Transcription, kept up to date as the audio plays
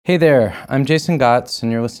Hey there, I'm Jason Gotts,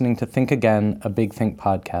 and you're listening to Think Again, a Big Think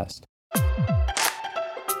podcast.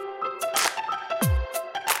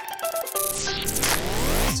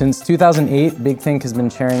 Since 2008, Big Think has been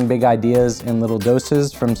sharing big ideas in little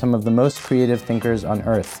doses from some of the most creative thinkers on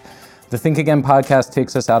Earth. The Think Again podcast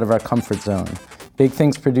takes us out of our comfort zone. Big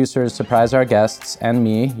Think's producers surprise our guests, and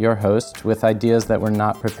me, your host, with ideas that we're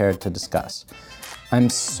not prepared to discuss. I'm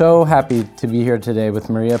so happy to be here today with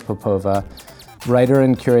Maria Popova, writer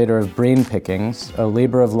and curator of Brain Pickings, a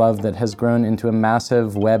labor of love that has grown into a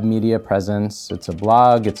massive web media presence. It's a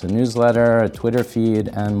blog, it's a newsletter, a Twitter feed,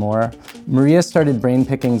 and more. Maria started Brain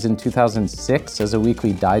Pickings in 2006 as a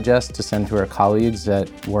weekly digest to send to her colleagues at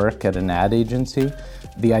work at an ad agency.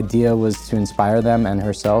 The idea was to inspire them and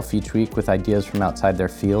herself each week with ideas from outside their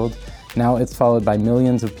field. Now it's followed by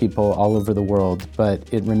millions of people all over the world,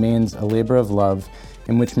 but it remains a labor of love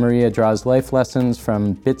in which Maria draws life lessons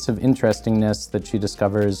from bits of interestingness that she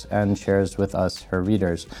discovers and shares with us, her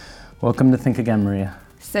readers. Welcome to Think Again, Maria.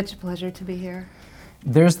 Such a pleasure to be here.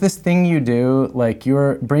 There's this thing you do, like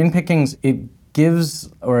your Brain Pickings, it gives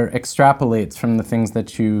or extrapolates from the things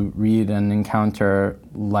that you read and encounter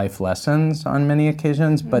life lessons on many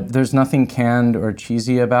occasions, but there's nothing canned or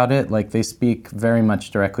cheesy about it. Like, they speak very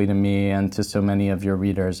much directly to me and to so many of your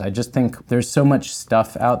readers. I just think there's so much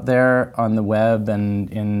stuff out there on the web and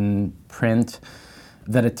in print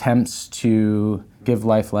that attempts to give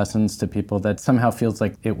life lessons to people that somehow feels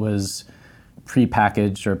like it was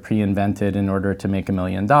pre-packaged or pre-invented in order to make $1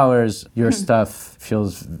 million. Your stuff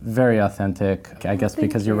feels very authentic, I guess,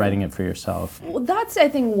 because you're writing it for yourself. Well, that's, I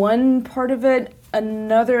think, one part of it.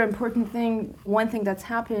 Another important thing, one thing that's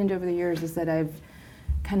happened over the years is that I've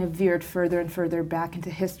kind of veered further and further back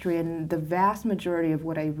into history, and the vast majority of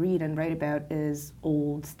what I read and write about is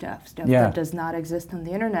old stuff that does not exist on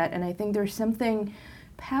the internet. And I think there's something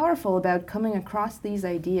powerful about coming across these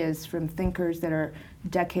ideas from thinkers that are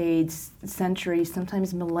decades, centuries,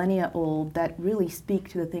 sometimes millennia old, that really speak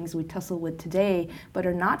to the things we tussle with today, but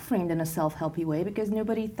are not framed in a self-helpy way because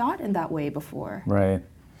nobody thought in that way before. Right.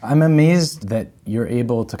 I'm amazed that you're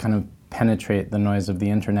able to kind of penetrate the noise of the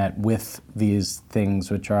internet with these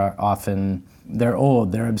things, which are often, they're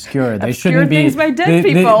old, they're obscure. They shouldn't be things by dead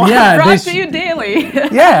people. Brought to you daily.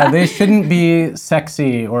 Yeah, they shouldn't be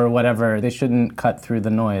sexy or whatever. They shouldn't cut through the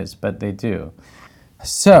noise, but they do.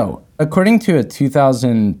 So, according to a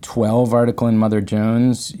 2012 article in Mother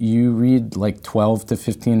Jones, you read like 12 to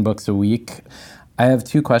 15 books a week. I have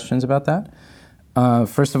two questions about that.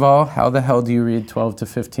 First of all, how the hell do you read 12 to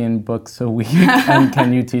 15 books a week? And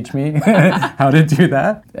can you teach me how to do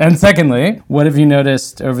that? And secondly, what have you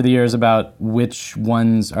noticed over the years about which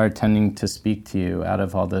ones are tending to speak to you out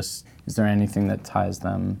of all this? Is there anything that ties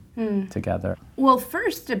them together? Well,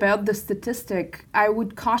 first, about the statistic, I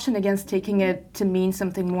would caution against taking it to mean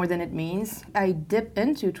something more than it means. I dip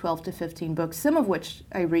into 12 to 15 books, some of which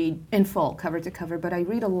I read in full, cover to cover, but I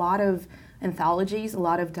read a lot of anthologies, a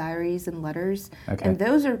lot of diaries and letters, and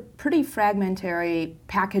those are pretty fragmentary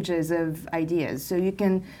packages of ideas. So you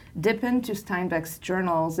can dip into Steinbeck's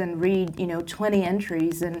journals and read, 20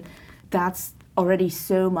 entries, and that's already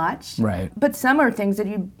so much. Right. But some are things that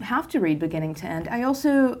you have to read beginning to end. I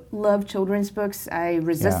also love children's books. I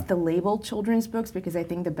resist the label children's books because I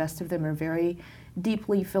think the best of them are very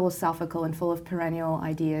deeply philosophical and full of perennial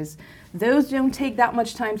ideas. Those don't take that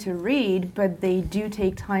much time to read, but they do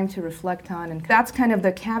take time to reflect on, and that's kind of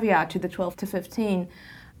the caveat to the 12 to 15.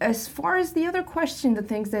 As far as the other question, the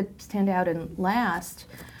things that stand out and last,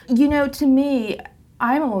 to me,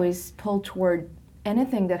 I'm always pulled toward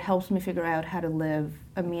anything that helps me figure out how to live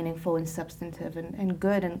a meaningful and substantive and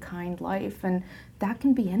good and kind life. And that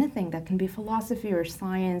can be anything. That can be philosophy or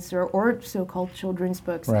science or so-called children's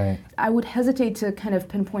books. Right. I would hesitate to kind of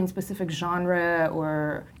pinpoint specific genre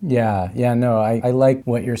or... I like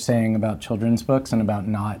what you're saying about children's books and about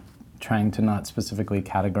trying to not specifically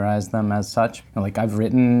categorize them as such. Like, I've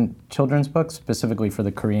written children's books specifically for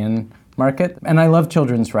the Korean market, and I love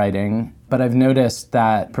children's writing, but I've noticed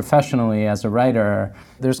that professionally as a writer,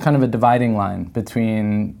 there's kind of a dividing line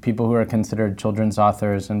between people who are considered children's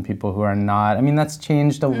authors and people who are not. I mean, that's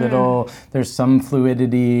changed a little. There's some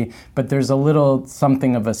fluidity, but there's a little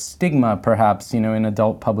something of a stigma, perhaps, in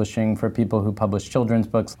adult publishing for people who publish children's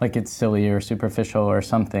books, like it's silly or superficial or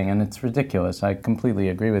something, and it's ridiculous. I completely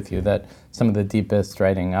agree with you that some of the deepest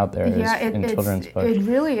writing out there is in children's books. It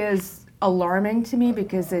really is alarming to me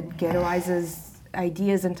because it ghettoizes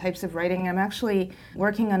ideas and types of writing. I'm actually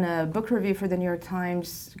working on a book review for the New York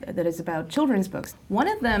Times that is about children's books. One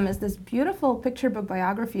of them is this beautiful picture book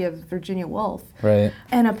biography of Virginia Woolf. Right.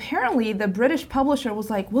 And apparently the British publisher was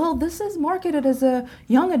like, well, this is marketed as a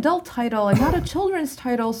young adult title and not a children's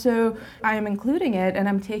title, so I am including it, and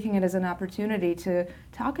I'm taking it as an opportunity to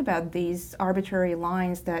talk about these arbitrary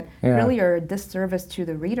lines that really are a disservice to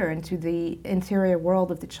the reader and to the interior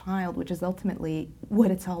world of the child, which is ultimately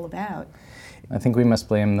what it's all about. I think we must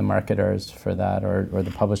blame the marketers for that, or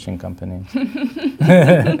the publishing company.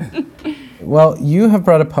 Well, you have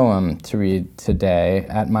brought a poem to read today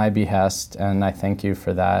at my behest, and I thank you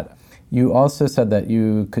for that. You also said that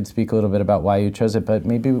you could speak a little bit about why you chose it, but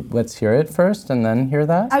maybe let's hear it first and then hear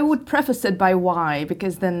that? I would preface it by why,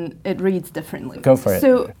 because then it reads differently. Go for it.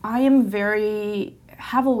 So I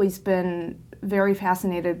have always been very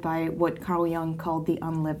fascinated by what Carl Jung called the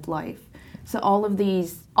unlived life. So all of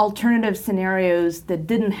these alternative scenarios that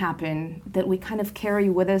didn't happen, that we kind of carry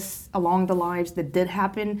with us along the lives that did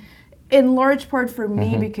happen, in large part for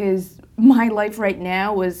me because my life right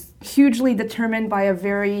now was hugely determined by a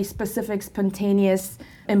very specific, spontaneous,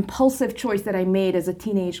 impulsive choice that I made as a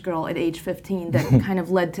teenage girl at age 15 that kind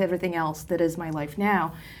of led to everything else that is my life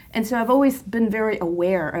now. And so I've always been very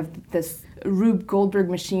aware of this Rube Goldberg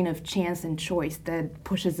machine of chance and choice that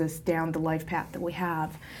pushes us down the life path that we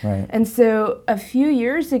have. Right. And so a few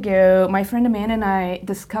years ago, my friend Amanda and I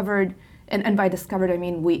discovered, and by discovered I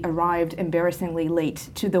mean we arrived embarrassingly late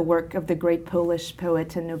to the work of the great Polish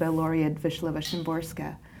poet and Nobel laureate Wisława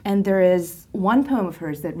Szymborska. And there is one poem of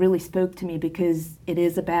hers that really spoke to me because it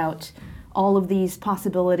is about all of these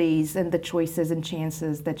possibilities and the choices and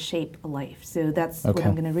chances that shape a life. So that's what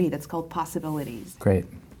I'm going to read. It's called Possibilities. Great.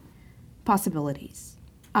 Possibilities.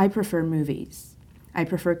 I prefer movies. I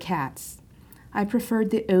prefer cats. I prefer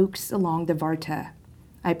the oaks along the Varta.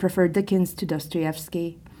 I prefer Dickens to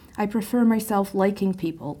Dostoevsky. I prefer myself liking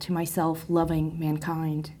people to myself loving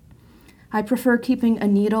mankind. I prefer keeping a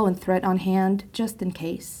needle and thread on hand just in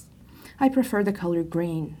case. I prefer the color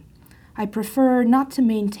green. I prefer not to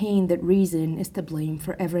maintain that reason is to blame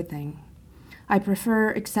for everything. I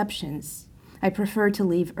prefer exceptions. I prefer to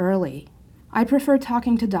leave early. I prefer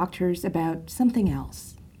talking to doctors about something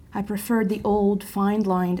else. I prefer the old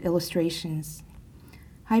fine-lined illustrations.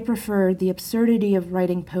 I prefer the absurdity of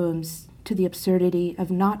writing poems to the absurdity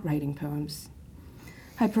of not writing poems.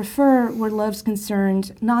 I prefer, where love's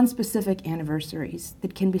concerned, non-specific anniversaries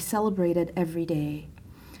that can be celebrated every day.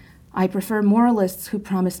 I prefer moralists who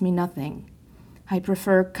promise me nothing. I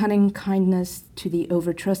prefer cunning kindness to the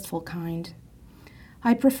over-trustful kind.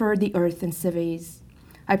 I prefer the earth and cities.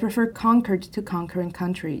 I prefer conquered to conquering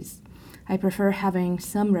countries. I prefer having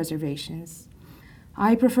some reservations.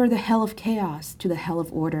 I prefer the hell of chaos to the hell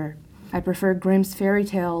of order. I prefer Grimm's fairy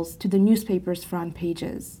tales to the newspaper's front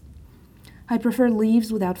pages. I prefer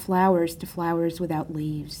leaves without flowers to flowers without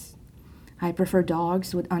leaves. I prefer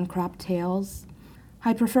dogs with uncropped tails.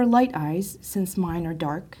 I prefer light eyes, since mine are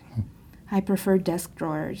dark. I prefer desk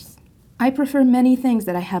drawers. I prefer many things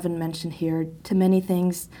that I haven't mentioned here to many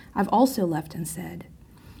things I've also left unsaid.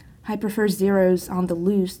 I prefer zeros on the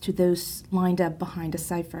loose to those lined up behind a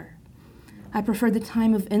cipher. I prefer the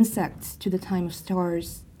time of insects to the time of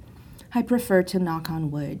stars. I prefer to knock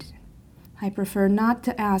on wood. I prefer not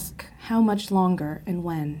to ask how much longer and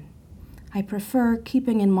when. I prefer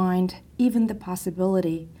keeping in mind even the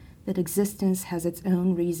possibility that existence has its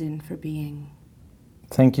own reason for being.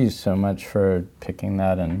 Thank you so much for picking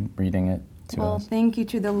that and reading it to us. Well, thank you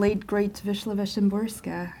to the late, great Wisława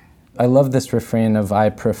Szymborska. I love this refrain of I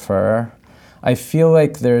prefer. I feel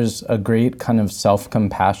like there's a great kind of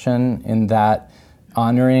self-compassion in that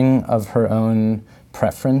honoring of her own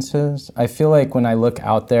preferences. I feel like when I look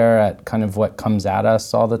out there at kind of what comes at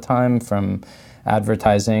us all the time from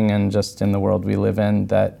advertising and just in the world we live in,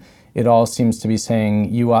 that it all seems to be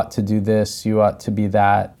saying, you ought to do this, you ought to be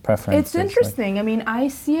that, preferences. It's interesting. I mean, I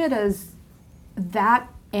see it as that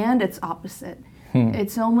and its opposite.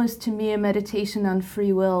 It's almost to me a meditation on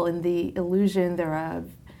free will and the illusion thereof.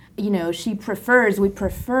 You know, we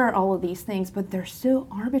prefer all of these things, but they're so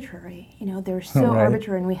arbitrary. You know, they're so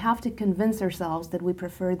arbitrary, and we have to convince ourselves that we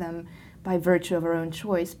prefer them by virtue of our own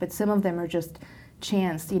choice. But some of them are just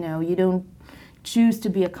chance. You know, you don't choose to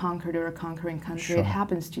be a conquered or a conquering country. It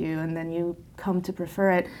happens to you, and then you come to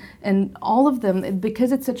prefer it. And all of them,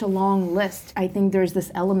 because it's such a long list, I think there's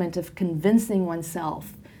this element of convincing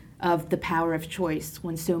oneself of the power of choice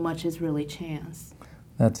when so much is really chance.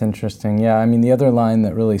 That's interesting. Yeah, I mean, the other line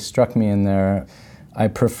that really struck me in there, I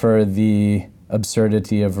prefer the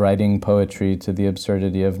absurdity of writing poetry to the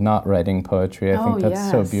absurdity of not writing poetry. I think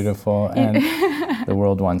that's so beautiful. And the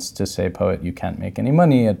world wants to say, poet, you can't make any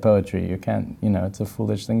money at poetry. You can't, it's a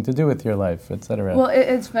foolish thing to do with your life, etc. Well,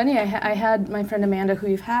 it's funny. I had my friend Amanda, who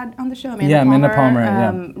you've had on the show, Amanda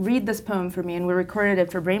Palmer, read this poem for me, and we recorded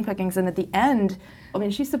it for Brain Pickings. And at the end,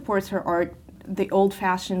 she supports her art the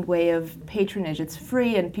old-fashioned way of patronage. It's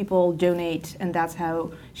free and people donate, and that's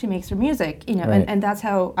how she makes her music, Right. and that's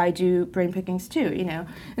how I do Brain Pickings too,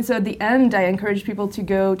 And so at the end, I encourage people to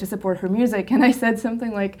go to support her music, and I said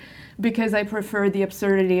something like, because I prefer the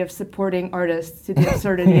absurdity of supporting artists to the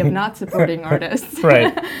absurdity of not supporting artists.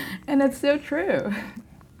 Right. And it's so true.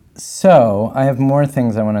 So, I have more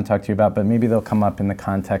things I want to talk to you about, but maybe they'll come up in the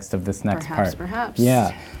context of this next part. Perhaps.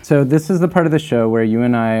 Yeah. So this is the part of the show where you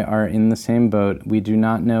and I are in the same boat. We do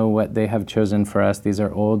not know what they have chosen for us. These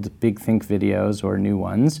are old Big Think videos or new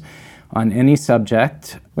ones on any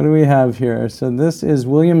subject. What do we have here? So this is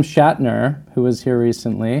William Shatner, who was here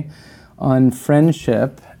recently, on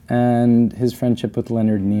friendship and his friendship with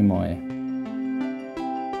Leonard Nimoy.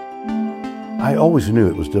 I always knew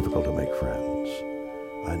it was difficult to make friends.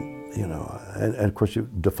 And of course you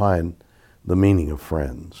define the meaning of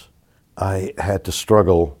friends. I had to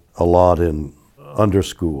struggle a lot in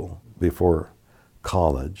underschool before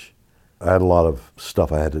college. I had a lot of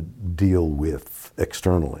stuff I had to deal with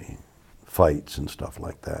externally, fights and stuff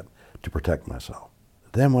like that, to protect myself.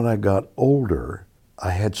 Then when I got older,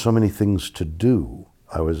 I had so many things to do.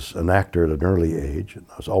 I was an actor at an early age, and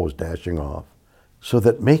I was always dashing off. So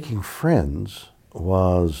that making friends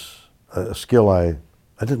was a skill I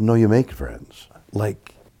didn't know you make friends.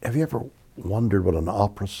 Like, have you ever wondered what an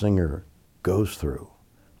opera singer goes through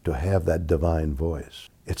to have that divine voice?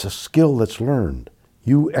 It's a skill that's learned.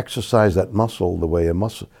 You exercise that muscle the way a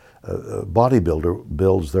bodybuilder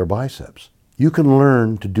builds their biceps. You can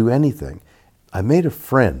learn to do anything. I made a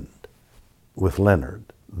friend with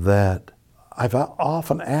Leonard that I've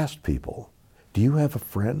often asked people, do you have a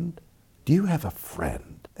friend? Do you have a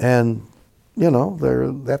friend? And, they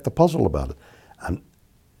have to puzzle about it. And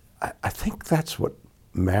I think that's what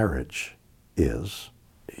marriage is.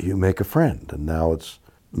 You make a friend, and now it's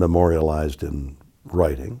memorialized in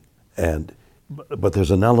writing. But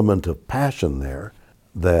there's an element of passion there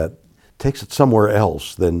that takes it somewhere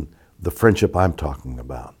else than the friendship I'm talking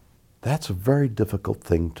about. That's a very difficult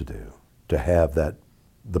thing to do, to have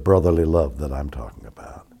the brotherly love that I'm talking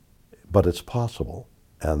about. But it's possible,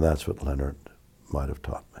 and that's what Leonard might have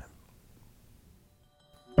taught me.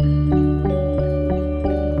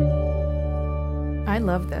 I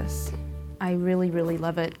love this. I really, really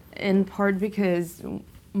love it, in part because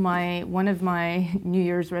one of my New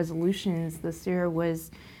Year's resolutions this year was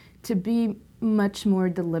to be much more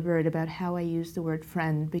deliberate about how I use the word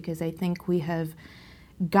friend, because I think we have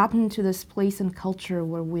gotten to this place in culture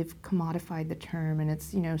where we've commodified the term, and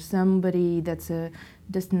it's somebody that's a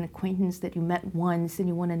distant acquaintance that you met once and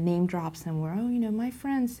you want to name drop somewhere. My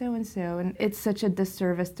friend so and so, and it's such a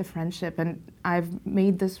disservice to friendship. And I've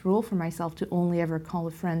made this rule for myself to only ever call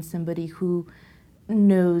a friend somebody who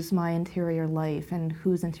knows my interior life and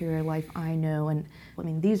whose interior life I know. And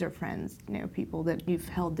these are friends, people that you've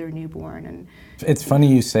held their newborn. And it's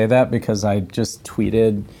funny you say that, because I just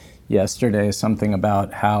tweeted yesterday something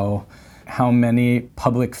about how many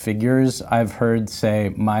public figures I've heard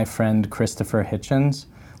say, my friend Christopher Hitchens.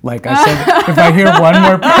 Like I said, if I hear one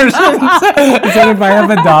more person I said if I had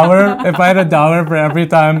a dollar for every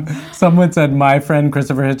time someone said my friend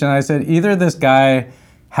Christopher Hitchens, I said either this guy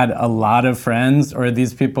had a lot of friends, or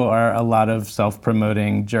these people are a lot of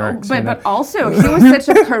self-promoting jerks. But also, he was such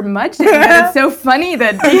a curmudgeon that it's so funny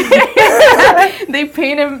that they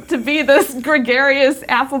paint him to be this gregarious,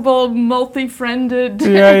 affable, multi-friended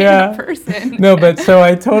person. No, but so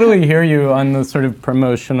I totally hear you on the sort of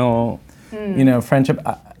promotional, friendship.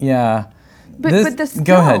 But the skill,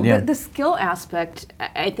 go ahead, the skill aspect,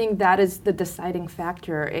 I think that is the deciding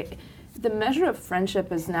factor. The measure of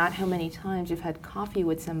friendship is not how many times you've had coffee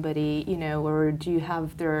with somebody, or do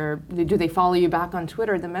they follow you back on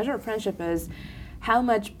Twitter. The measure of friendship is how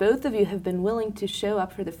much both of you have been willing to show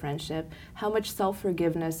up for the friendship, how much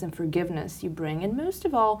self-forgiveness and forgiveness you bring, and most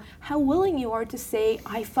of all, how willing you are to say,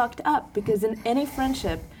 I fucked up, because in any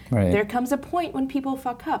friendship, there comes a point when people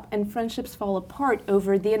fuck up, and friendships fall apart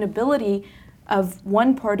over the inability of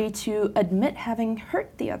one party to admit having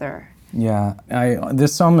hurt the other. Yeah,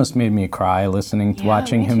 this almost made me cry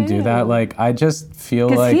watching him do that. Like, I just feel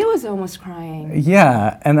like... Because he was almost crying.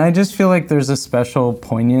 Yeah, and I just feel like there's a special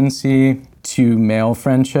poignancy to male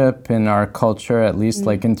friendship in our culture, at least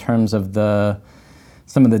like in terms of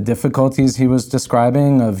some of the difficulties he was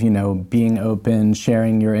describing of, being open,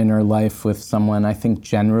 sharing your inner life with someone. I think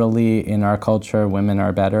generally in our culture, women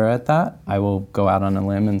are better at that. I will go out on a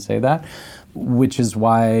limb and say that. which is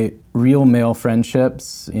why real male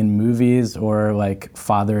friendships in movies or like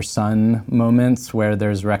father-son moments where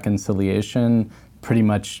there's reconciliation pretty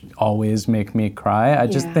much always make me cry. I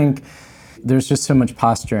just think there's just so much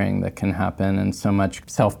posturing that can happen and so much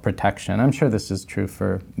self-protection. I'm sure this is true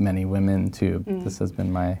for many women too. This has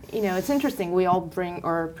been my... It's interesting. We all bring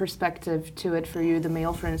our perspective to it. For you, the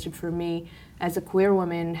male friendship. For me, as a queer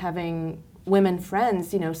woman, having women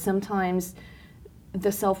friends, sometimes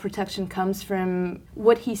the self-protection comes from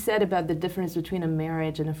what he said about the difference between a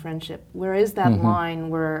marriage and a friendship. Where is that line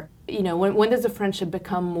where, when does a friendship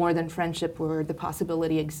become more than friendship, where the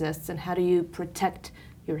possibility exists, and how do you protect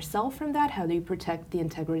yourself from that? How do you protect the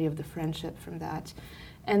integrity of the friendship from that?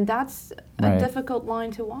 And that's a difficult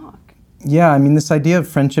line to walk. Yeah, I mean, this idea of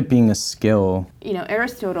friendship being a skill.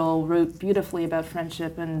 Aristotle wrote beautifully about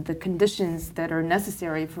friendship and the conditions that are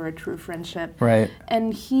necessary for a true friendship. Right.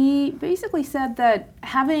 And he basically said that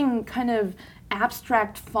having kind of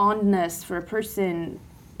abstract fondness for a person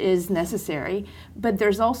is necessary, but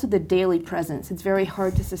there's also the daily presence. It's very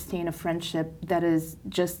hard to sustain a friendship that is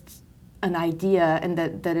just an idea and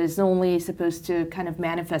that is only supposed to kind of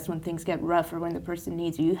manifest when things get rough or when the person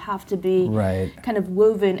needs you. You have to be kind of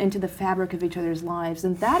woven into the fabric of each other's lives.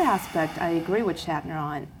 And that aspect, I agree with Shatner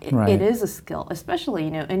on. It is a skill,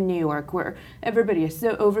 especially, in New York, where everybody is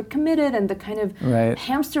so overcommitted, and the kind of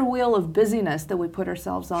hamster wheel of busyness that we put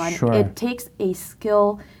ourselves on. It takes a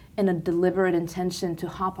skill and a deliberate intention to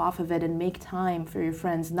hop off of it and make time for your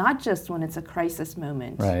friends, not just when it's a crisis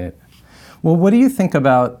moment. Right. Well, what do you think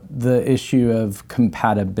about the issue of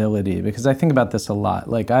compatibility? Because I think about this a lot.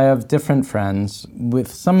 Like, I have different friends.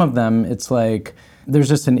 With some of them, it's like there's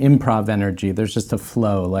just an improv energy. There's just a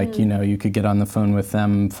flow. Like, you could get on the phone with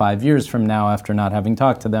them 5 years from now after not having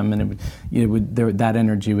talked to them, and that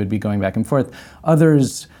energy would be going back and forth.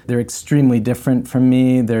 Others, they're extremely different from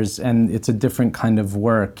me. And it's a different kind of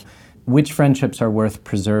work. Which friendships are worth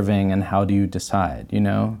preserving, and how do you decide,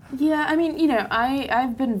 Yeah, I mean,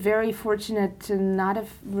 I've been very fortunate to not have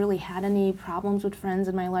really had any problems with friends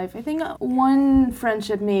in my life. I think one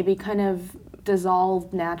friendship maybe kind of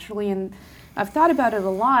dissolved naturally, and I've thought about it a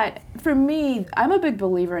lot. For me, I'm a big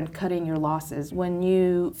believer in cutting your losses. When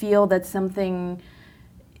you feel that something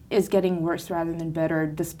is getting worse rather than better,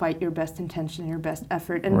 despite your best intention, your best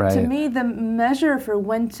effort. And to me, the measure for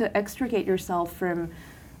when to extricate yourself from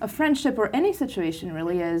a friendship or any situation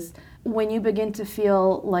really is when you begin to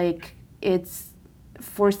feel like it's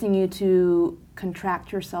forcing you to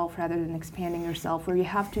contract yourself rather than expanding yourself, where you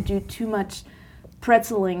have to do too much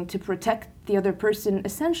pretzeling to protect the other person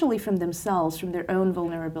essentially from themselves, from their own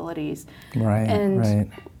vulnerabilities.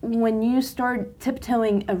 And when you start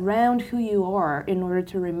tiptoeing around who you are in order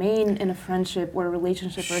to remain in a friendship or a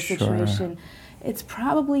relationship or a situation, it's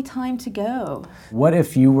probably time to go. What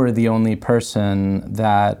if you were the only person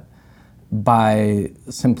that, by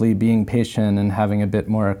simply being patient and having a bit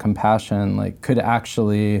more compassion, could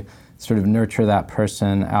actually sort of nurture that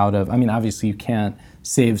person out of, obviously you can't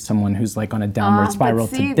save someone who's on a downward spiral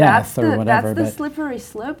to death or whatever. That's the slippery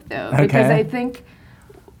slope though, because I think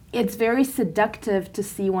it's very seductive to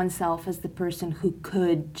see oneself as the person who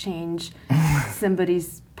could change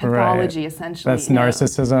somebody's pathology, essentially. That's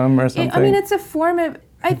narcissism or something? It's a form of,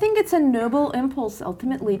 I think it's a noble impulse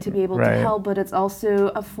ultimately to be able to help, but it's also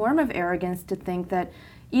a form of arrogance to think that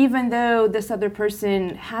even though this other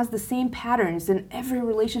person has the same patterns in every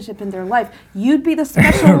relationship in their life, you'd be the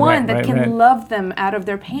special one that can love them out of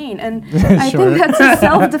their pain. And I think that's a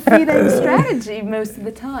self-defeating strategy most of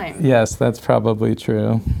the time. Yes, that's probably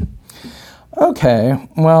true. Okay,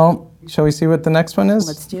 well, shall we see what the next one is?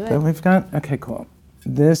 Let's do it. That we've got? Okay, cool.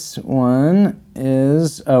 This one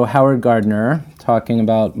is Howard Gardner talking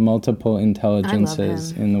about multiple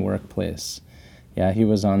intelligences in the workplace. Yeah, he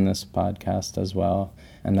was on this podcast as well.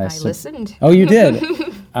 And I listened. Oh, you did?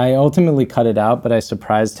 I ultimately cut it out, but I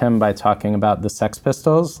surprised him by talking about the Sex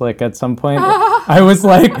Pistols. At some point, I was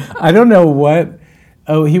like, I don't know what.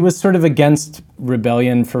 Oh, he was sort of against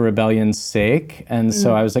rebellion for rebellion's sake. And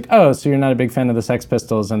so I was like, oh, so you're not a big fan of the Sex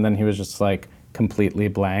Pistols? And then he was just completely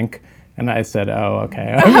blank. And I said, oh,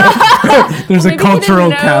 okay. There's a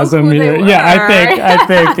cultural chasm here. Yeah, I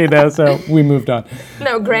think, so we moved on.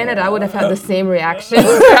 No, granted, I would have had the same reaction.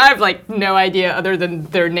 I have no idea other than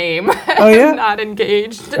their name. Oh, yeah? Not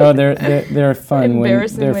engaged. Oh, they're fun.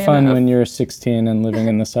 When you're 16 and living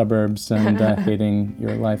in the suburbs and hating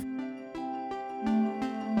your life.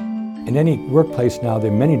 In any workplace now,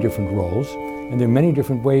 there are many different roles. And there are many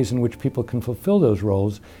different ways in which people can fulfill those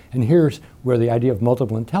roles. And here's where the idea of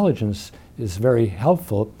multiple intelligence is very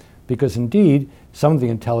helpful, because indeed, some of the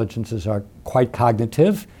intelligences are quite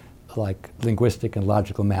cognitive, like linguistic and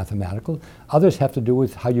logical mathematical. Others have to do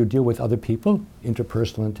with how you deal with other people,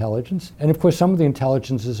 interpersonal intelligence. And of course, some of the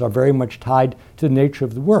intelligences are very much tied to the nature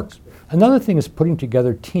of the work. Another thing is putting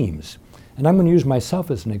together teams. And I'm going to use myself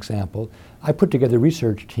as an example. I put together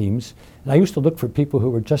research teams, and I used to look for people who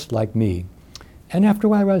were just like me. And after a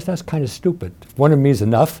while, I realized that's kind of stupid. One of me is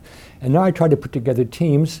enough. And now I try to put together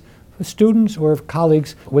teams of students or of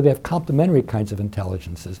colleagues where they have complementary kinds of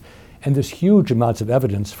intelligences. And there's huge amounts of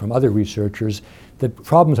evidence from other researchers that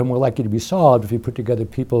problems are more likely to be solved if you put together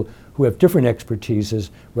people who have different expertises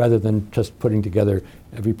rather than just putting together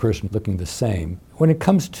every person looking the same. When it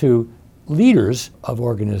comes to leaders of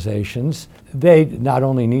organizations, they not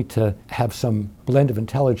only need to have some blend of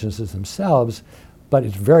intelligences themselves, but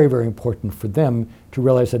it's very, very important for them to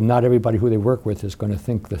realize that not everybody who they work with is going to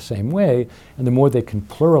think the same way, and the more they can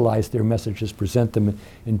pluralize their messages, present them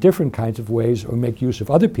in different kinds of ways, or make use of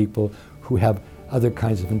other people who have other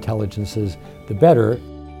kinds of intelligences, the better.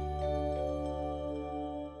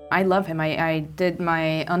 I love him. I did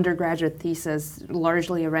my undergraduate thesis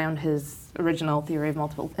largely around his original theory of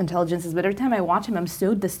multiple intelligences, but every time I watch him, I'm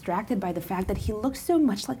so distracted by the fact that he looks so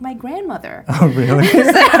much like my grandmother. Oh, really?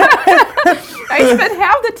 I spent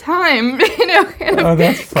half the time,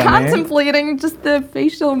 That's funny. contemplating just the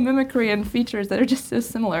facial mimicry and features that are just so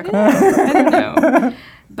similar. I don't know.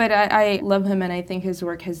 But I love him, and I think his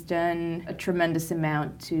work has done a tremendous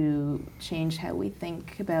amount to change how we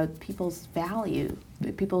think about people's value,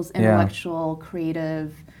 people's intellectual,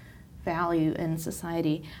 creative value in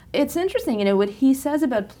society. It's interesting, what he says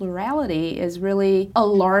about plurality is really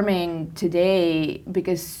alarming today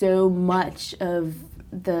because so much of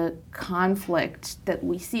the conflict that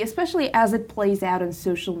we see, especially as it plays out in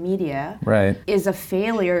social media, Right. is a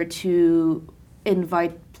failure to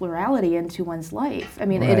invite plurality into one's life. I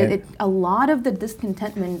mean, Right. a lot of the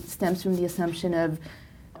discontentment stems from the assumption of,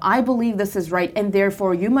 I believe this is right, and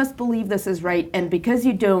therefore you must believe this is right, and because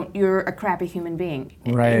you don't, you're a crappy human being.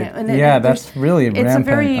 Right. And that's really it's a rampant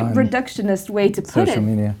very on reductionist way to put it. social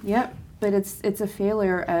media. Yep. But it's a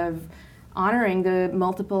failure of honoring the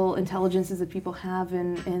multiple intelligences that people have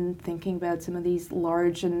in thinking about some of these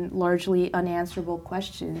large and largely unanswerable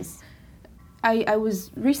questions. I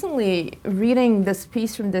was recently reading this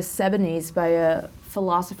piece from the 70s by a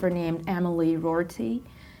philosopher named Amélie Rorty.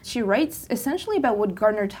 She writes essentially about what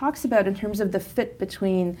Gardner talks about in terms of the fit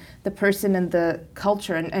between the person and the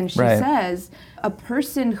culture. And she Right. says a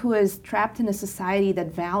person who is trapped in a society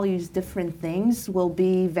that values different things will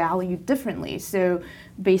be valued differently. So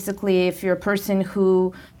basically, if you're a person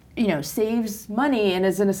who saves money and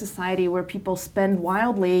is in a society where people spend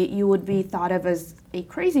wildly, you would be thought of as a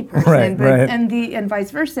crazy person, Right. and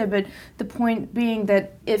vice versa. But the point being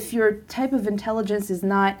that if your type of intelligence is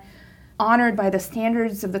not honored by the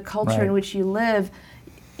standards of the culture in Right. which you live,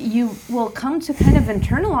 you will come to kind of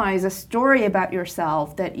internalize a story about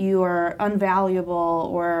yourself that you are unvaluable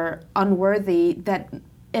or unworthy that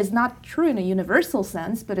is not true in a universal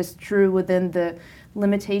sense, but is true within the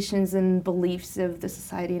limitations and beliefs of the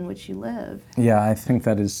society in which you live. Yeah, I think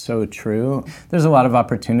that is so true. There's a lot of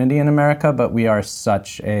opportunity in America, but we are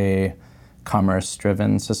such a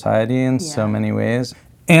commerce-driven society in so many ways.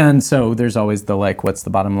 And so there's always the what's the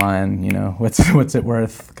bottom line, what's it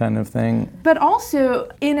worth kind of thing. But also,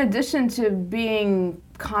 in addition to being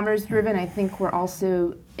commerce-driven, I think we're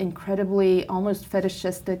also incredibly almost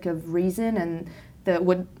fetishistic of reason, and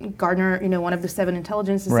what Gardner, one of the 7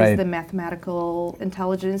 intelligences Right. is the mathematical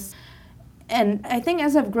intelligence. And I think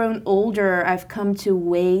as I've grown older, I've come to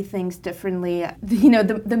weigh things differently.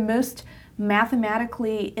 The most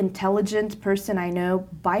mathematically intelligent person I know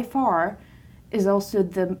by far is also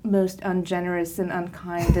the most ungenerous and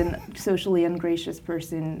unkind and socially ungracious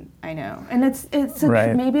person I know. And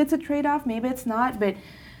Right. maybe it's a trade-off, maybe it's not, but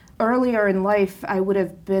earlier in life, I would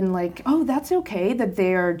have been like, oh, that's okay that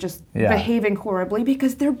they're just behaving horribly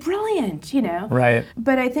because they're brilliant, Right.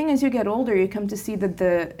 But I think as you get older, you come to see that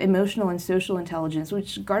the emotional and social intelligence,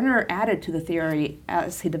 which Gardner added to the theory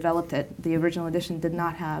as he developed it, the original edition did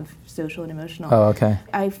not have social and emotional. Oh, okay.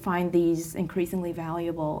 I find these increasingly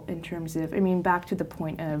valuable in terms of, back to the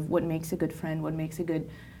point of what makes a good friend, what makes a good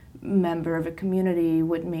member of a community,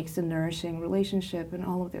 what makes a nourishing relationship, and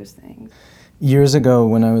all of those things. Years ago,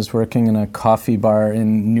 when I was working in a coffee bar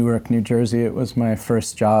in Newark, New Jersey, it was my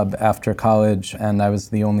first job after college, and I was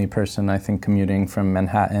the only person, I think, commuting from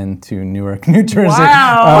Manhattan to Newark, New Jersey.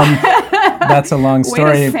 Wow! That's a long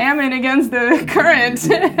story. Way to salmon against the current.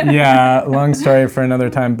 Yeah, long story for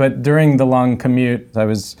another time. But during the long commute, I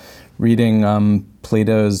was reading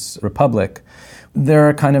Plato's Republic. There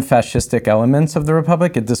are kind of fascistic elements of the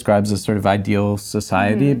Republic. It describes a sort of ideal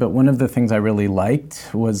society, but one of the things I really liked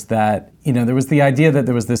was that, there was the idea that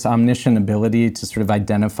there was this omniscient ability to sort of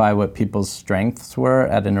identify what people's strengths were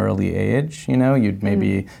at an early age. You'd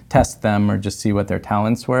maybe test them or just see what their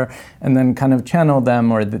talents were, and then kind of channel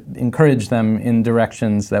them or encourage them in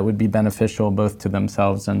directions that would be beneficial both to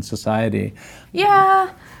themselves and society.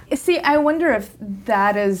 Yeah. See, I wonder if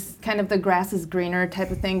that is kind of the grass is greener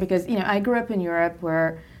type of thing, because, I grew up in Europe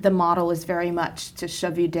where the model is very much to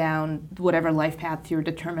shove you down whatever life path you're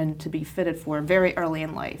determined to be fitted for very early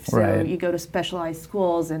in life. So you go to specialized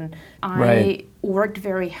schools, and I worked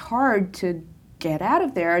very hard to get out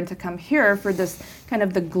of there and to come here for this kind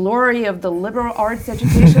of the glory of the liberal arts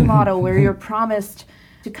education model where you're promised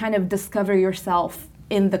to kind of discover yourself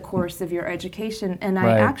in the course of your education. And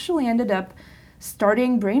I actually ended up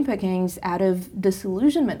starting brain pickings out of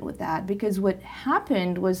disillusionment with that, because what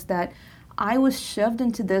happened was that I was shoved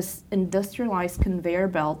into this industrialized conveyor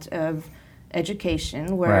belt of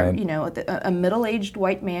education where, a middle-aged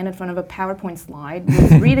white man in front of a PowerPoint slide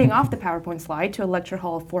was reading off the PowerPoint slide to a lecture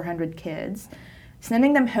hall of 400 kids,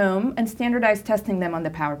 sending them home and standardized testing them on the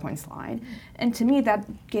PowerPoint slide. And to me, that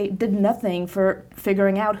did nothing for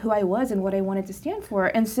figuring out who I was and what I wanted to stand for.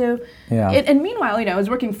 And so, and meanwhile, I was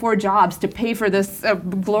working 4 jobs to pay for this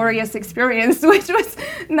glorious experience, which was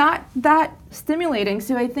not that stimulating.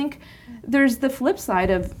 So I think there's the flip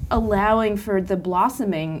side of allowing for the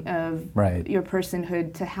blossoming of your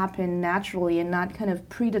personhood to happen naturally and not kind of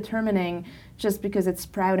predetermining just because it's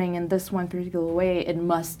sprouting in this one particular way, it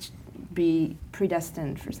must be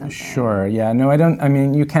predestined for something. Sure, yeah. No,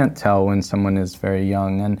 you can't tell when someone is very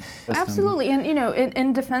young. And absolutely. And,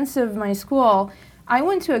 in defense of my school, I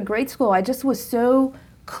went to a great school. I just was so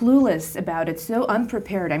clueless about it, so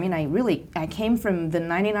unprepared. I came from the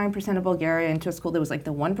 99% of Bulgaria into a school that was like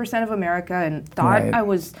the 1% of America and thought I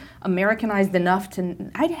was Americanized enough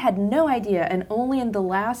I had no idea. And only in the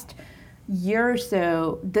last year or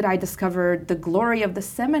so did I discover the glory of the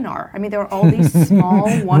seminar. There were all these small,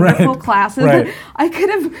 wonderful classes. And I could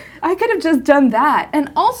have just done that. And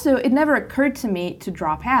also, it never occurred to me to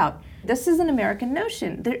drop out. This is an American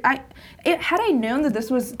notion. Had I known that this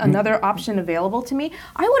was another option available to me,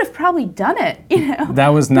 I would have probably done it. That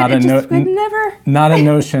was not not a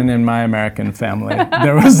notion in my American family.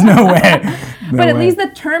 There was no way. But at least the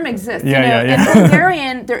term exists. In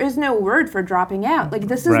Bulgarian, there is no word for dropping out.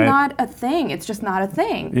 This is not a thing. It's just not a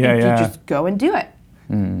thing. You just go and do it.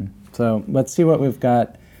 So let's see what we've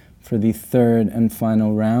got for the third and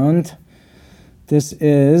final round. This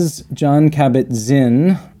is Jon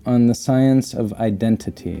Kabat-Zinn on the science of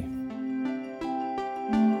identity.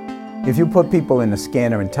 If you put people in a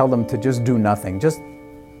scanner and tell them to just do nothing, just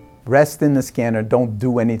rest in the scanner, don't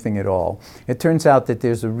do anything at all, it turns out that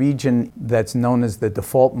there's a region that's known as the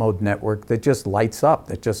default mode network that just lights up,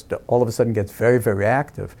 that just all of a sudden gets very, very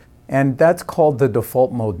active. And that's called the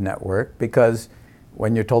default mode network because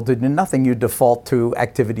when you're told to do nothing, you default to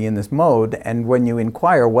activity in this mode. And when you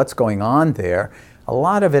inquire what's going on there, a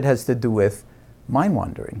lot of it has to do with mind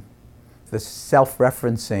wandering, the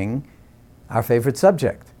self-referencing our favorite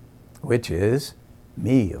subject, which is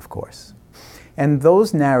me, of course. And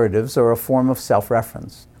those narratives are a form of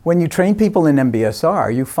self-reference. When you train people in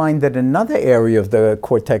MBSR, you find that another area of the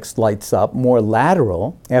cortex lights up, more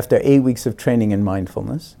lateral, after 8 weeks of training in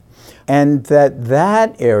mindfulness, and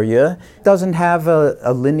that area doesn't have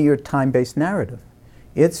a linear time-based narrative.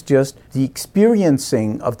 It's just the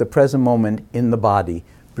experiencing of the present moment in the body,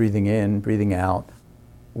 breathing in, breathing out.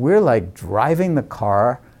 We're like driving the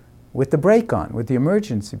car with the brake on, with the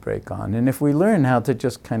emergency brake on. And if we learn how to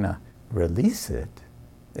just kind of release it,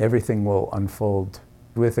 everything will unfold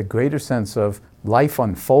with a greater sense of life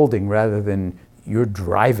unfolding rather than you're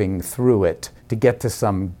driving through it to get to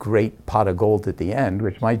some great pot of gold at the end,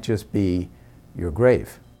 which might just be your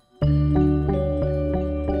grave.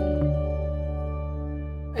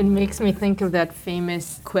 It makes me think of that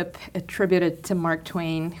famous quip attributed to Mark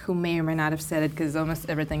Twain, who may or may not have said it because almost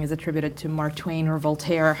everything is attributed to Mark Twain or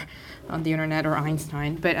Voltaire on the internet or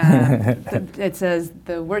Einstein. But it says,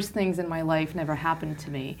 the worst things in my life never happened to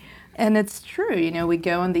me. And it's true, we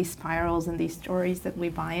go in these spirals and these stories that we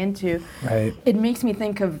buy into. Right. It makes me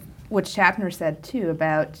think of what Shatner said too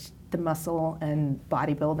about the muscle and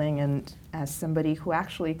bodybuilding, and as somebody who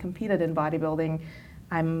actually competed in bodybuilding,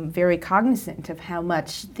 I'm very cognizant of how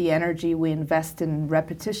much the energy we invest in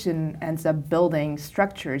repetition ends up building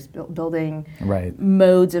structures, building Right.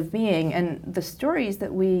 modes of being. And the stories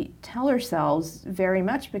that we tell ourselves very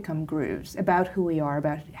much become grooves about who we are,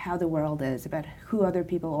 about how the world is, about who other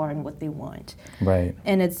people are and what they want. Right.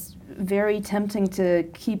 And it's very tempting to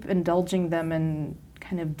keep indulging them and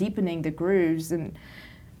kind of deepening the grooves. And,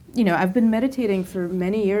 you know, I've been meditating for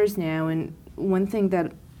many years now, and one thing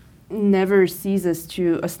that never ceases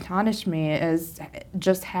to astonish me is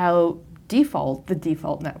just how the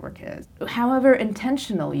default network is. However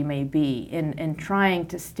intentional you may be in trying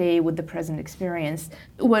to stay with the present experience,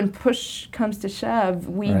 when push comes to shove,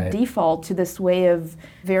 we Right. default to this way of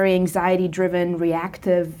very anxiety-driven,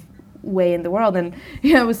 reactive way in the world. And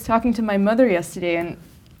you know, I was talking to my mother yesterday, and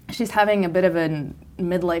she's having a bit of a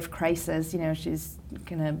midlife crisis. You know, she's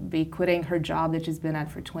gonna be quitting her job that she's been at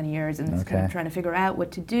for 20 years and is kind of Okay. trying to figure out what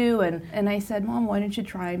to do. And I said, Mom, why don't you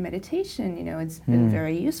try meditation? You know, it's been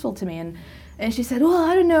very useful to me. And she said, well,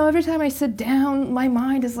 I don't know, every time I sit down, my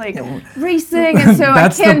mind is like racing, and so I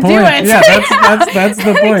That's the can't do point. it. Yeah, that's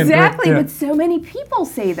the point. Exactly, Yeah. but so many people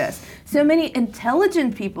say this. So many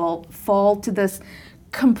intelligent people fall to this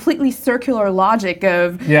completely circular logic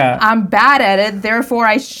of, Yeah. I'm bad at it, therefore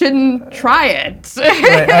I shouldn't try it.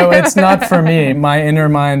 Right. Oh, it's not for me. My inner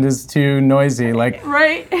mind is too noisy. Like,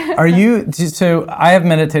 Right? are you? So I have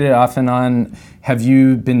meditated off and on. Are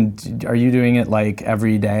you doing it like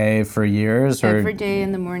every day for years, or? Every day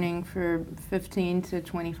in the morning for 15 to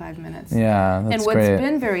 25 minutes. Yeah, that's And what's great.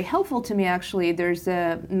 been very helpful to me, actually, there's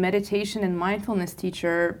a meditation and mindfulness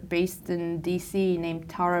teacher based in DC named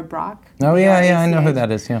Tara Brach. Oh yeah, I know who BRACH.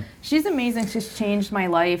 that is. Yeah. She's amazing. She's changed my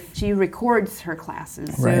life. She records her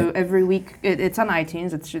classes. So Right. every week, it's on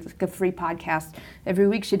iTunes. It's just like a free podcast. Every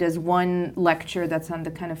week she does one lecture that's on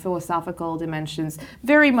the kind of philosophical dimensions,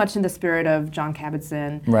 very much in the spirit of John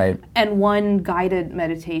Kabat-Zinn. Right. And one guided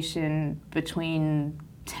meditation between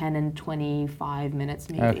 10 and 25 minutes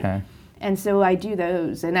maybe. Okay. And so I do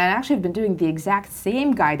those. And I actually have been doing the exact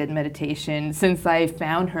same guided meditation since I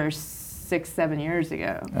found her 6-7 years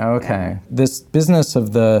ago. Okay. This business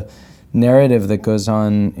of the narrative that goes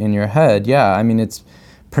on in your head, yeah, I mean, it's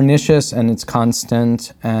pernicious and it's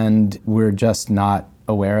constant, and we're just not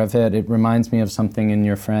aware of it. It reminds me of something in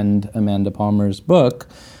your friend Amanda Palmer's book,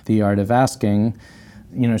 The Art of Asking.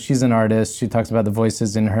 You know, she's an artist. She talks about the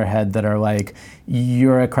voices in her head that are like,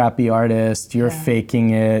 you're a crappy artist, you're faking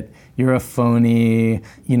it, you're a phony,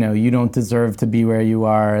 you know, you don't deserve to be where you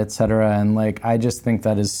are, et cetera. And like, I just think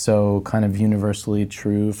that is so kind of universally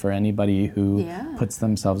true for anybody who puts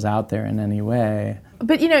themselves out there in any way.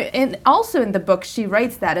 But, you know, and also in the book, she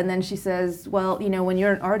writes that, and then she says, well, you know, when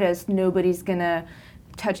you're an artist, nobody's going to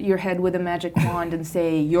touch your head with a magic wand and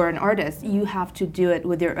say, you're an artist. You have to do it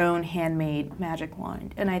with your own handmade magic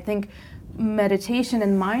wand. And I think meditation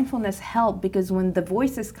and mindfulness help, because when the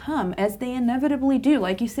voices come, as they inevitably do,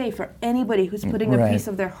 like you say, for anybody who's putting a piece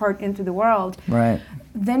of their heart into the world,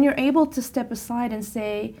 then you're able to step aside and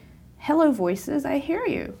say, hello, voices, I hear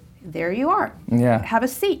you. There you are. Yeah. Have a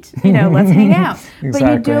seat. You know, let's hang out. Exactly. But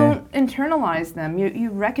you don't internalize them.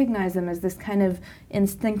 You recognize them as this kind of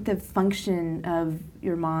instinctive function of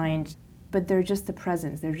your mind, but they're just a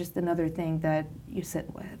presence. They're just another thing that you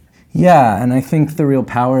sit with. Yeah, and I think the real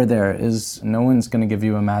power there is no one's going to give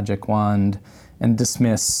you a magic wand and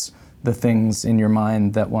dismiss the things in your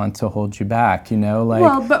mind that want to hold you back, you know? Like,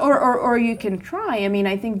 well, but or you can try. I mean,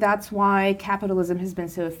 I think that's why capitalism has been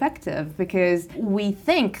so effective, because we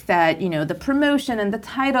think that, you know, the promotion and the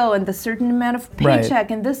title and the certain amount of paycheck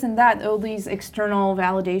and this and that, all these external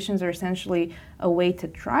validations are essentially a way to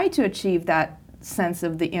try to achieve that sense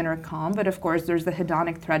of the inner calm. But of course, there's the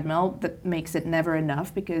hedonic treadmill that makes it never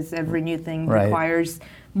enough, because every new thing requires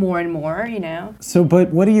more and more, you know? So, but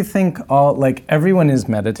what do you think everyone is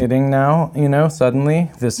meditating now, you know, suddenly?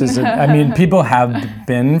 This is, I mean, people have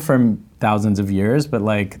been for thousands of years, but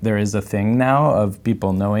like there is a thing now of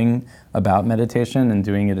people knowing about meditation and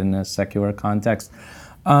doing it in a secular context.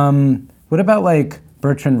 What about like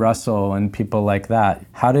Bertrand Russell and people like that?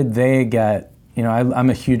 How did they get, you know, I'm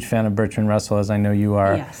a huge fan of Bertrand Russell, as I know you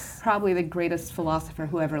are. Yes. Probably the greatest philosopher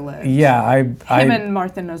who ever lived. Yeah, Him and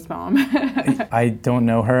Martha Nussbaum. I don't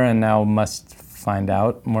know her and now must find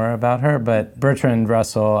out more about her, but Bertrand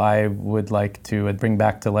Russell I would like to bring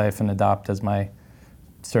back to life and adopt as my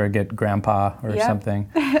surrogate grandpa or something.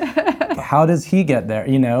 How does he get there?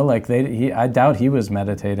 You know, like I doubt he was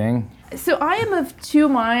meditating. So I am of two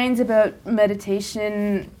minds about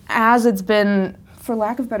meditation as it's been, for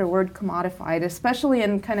lack of a better word, commodified, especially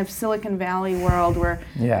in kind of Silicon Valley world where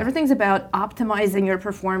everything's about optimizing your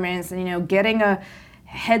performance and, you know, getting a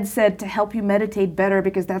headset to help you meditate better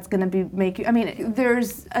because that's going to make you, I mean,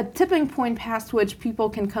 there's a tipping point past which people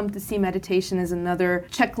can come to see meditation as another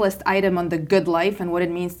checklist item on the good life and what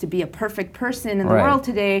it means to be a perfect person in the world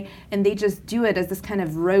today, and they just do it as this kind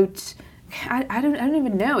of rote, I don't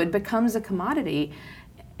even know, it becomes a commodity.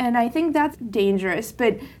 And I think that's dangerous.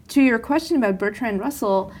 But to your question about Bertrand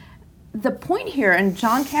Russell, the point here, and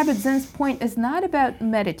Jon Kabat-Zinn's point, is not about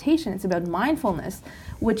meditation, it's about mindfulness,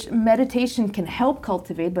 which meditation can help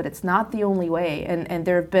cultivate, but it's not the only way. And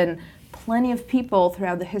there have been plenty of people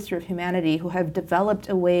throughout the history of humanity who have developed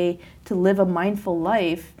a way to live a mindful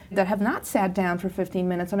life that have not sat down for 15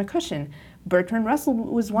 minutes on a cushion. Bertrand Russell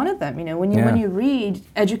was one of them. You know, when you read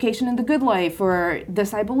Education and the Good Life or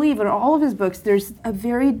This I Believe or all of his books, there's a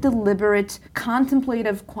very deliberate,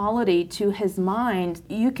 contemplative quality to his mind.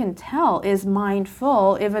 You can tell is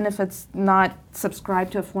mindful, even if it's not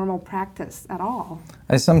subscribed to a formal practice at all.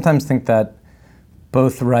 I sometimes think that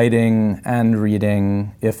both writing and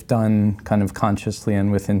reading, if done kind of consciously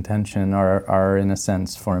and with intention, are in a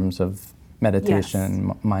sense forms of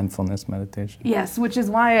meditation, mindfulness meditation. Yes, which is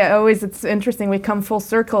why it's interesting, we come full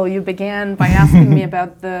circle. You began by asking me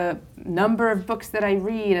about the number of books that I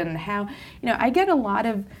read and how, I get a lot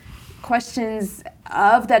of questions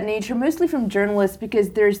of that nature, mostly from journalists, because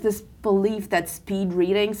there's this belief that speed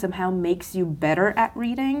reading somehow makes you better at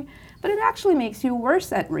reading, but it actually makes you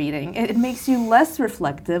worse at reading. It makes you less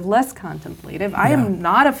reflective, less contemplative. I am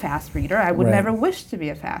not a fast reader. I would never wish to be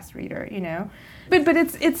a fast reader, But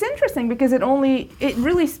it's interesting because it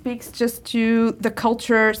really speaks just to the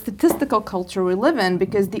culture, statistical culture we live in,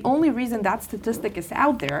 because the only reason that statistic is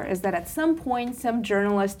out there is that at some point some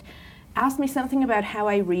journalist asked me something about how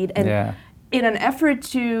I read, and in an effort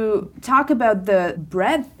to talk about the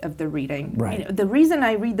breadth of the reading. The reason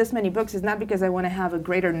I read this many books is not because I want to have a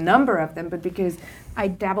greater number of them, but because I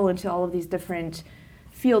dabble into all of these different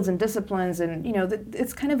fields and disciplines, and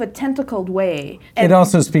it's kind of a tentacled way. And it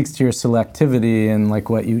also speaks to your selectivity and like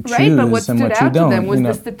what you choose right, but what and stood what you out don't. to them was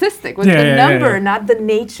the statistic, was the number, not the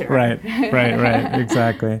nature. Right,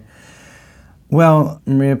 exactly. Well,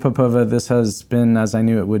 Maria Popova, this has been, as I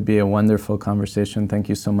knew it would be, a wonderful conversation. Thank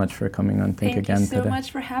you so much for coming on Think Again today. Thank you so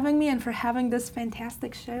much for having me and for having this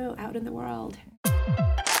fantastic show out in the world.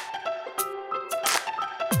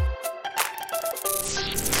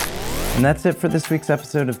 And that's it for this week's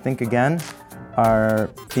episode of Think Again. Our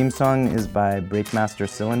theme song is by Breakmaster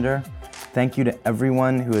Cylinder. Thank you to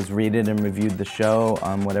everyone who has rated and reviewed the show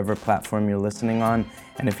on whatever platform you're listening on.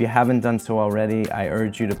 And if you haven't done so already, I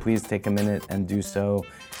urge you to please take a minute and do so.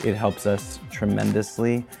 It helps us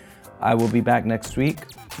tremendously. I will be back next week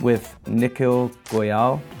with Nikhil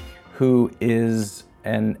Goyal, who is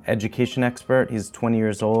an education expert. He's 20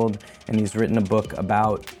 years old, and he's written a book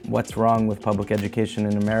about what's wrong with public education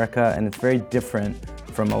in America, and it's very different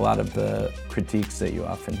from a lot of the critiques that you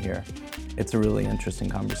often hear. It's a really interesting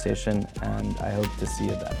conversation, and I hope to see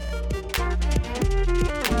you then.